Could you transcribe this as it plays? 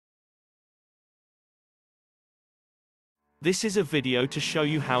This is a video to show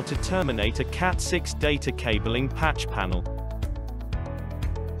you how to terminate a Cat6 data cabling patch panel.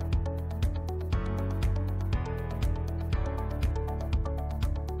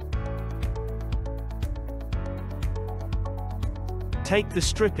 Take the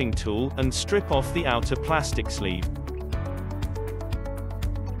stripping tool and strip off the outer plastic sleeve.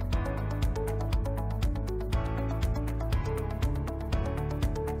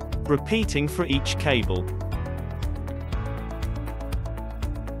 Repeating for each cable.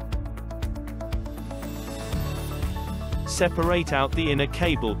 Separate out the inner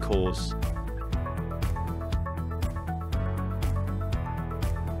cable cores.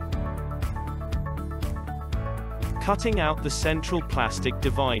 Cutting out the central plastic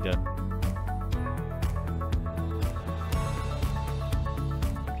divider.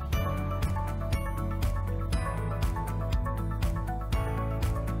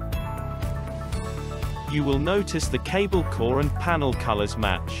 You will notice the cable core and panel colors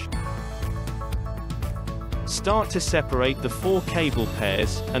match. Start to separate the 4 cable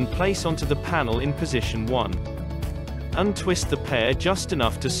pairs, and place onto the panel in position 1. Untwist the pair just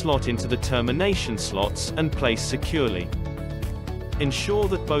enough to slot into the termination slots, and place securely. Ensure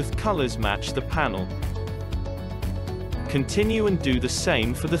that both colors match the panel. Continue and do the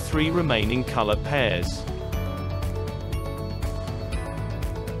same for the 3 remaining color pairs.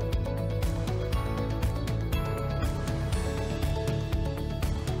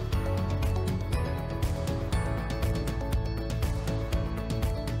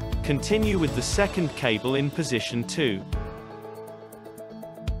 Continue with the second cable in position 2.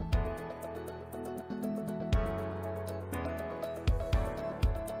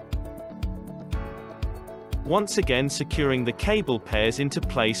 Once again securing the cable pairs into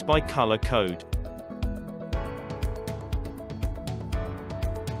place by color code.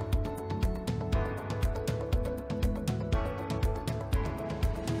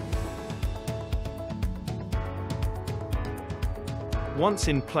 Once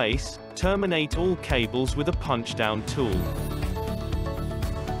in place, terminate all cables with a punch-down tool.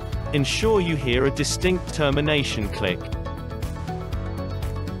 Ensure you hear a distinct termination click.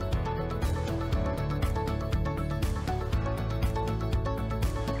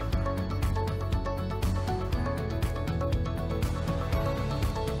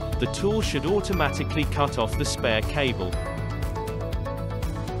 The tool should automatically cut off the spare cable.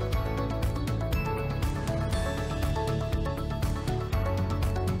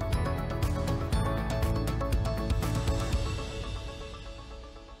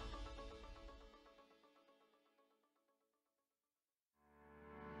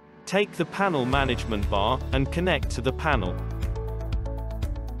 Take the panel management bar, and connect to the panel.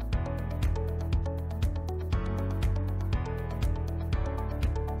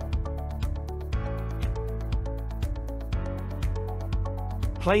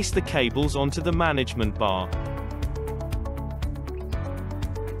 Place the cables onto the management bar.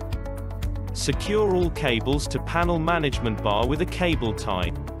 Secure all cables to panel management bar with a cable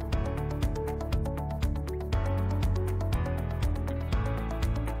tie.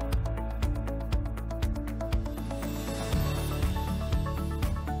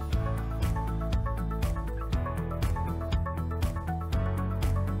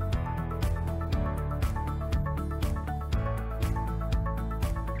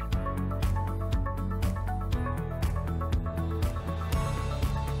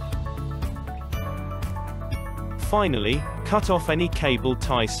 Finally, cut off any cable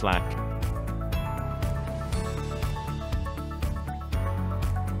tie slack.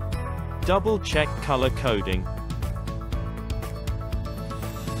 Double-check color coding.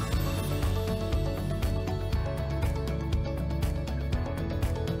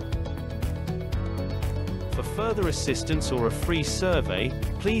 For further assistance or a free survey,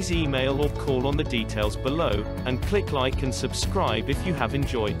 please email or call on the details below, and click like and subscribe if you have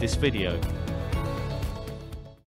enjoyed this video.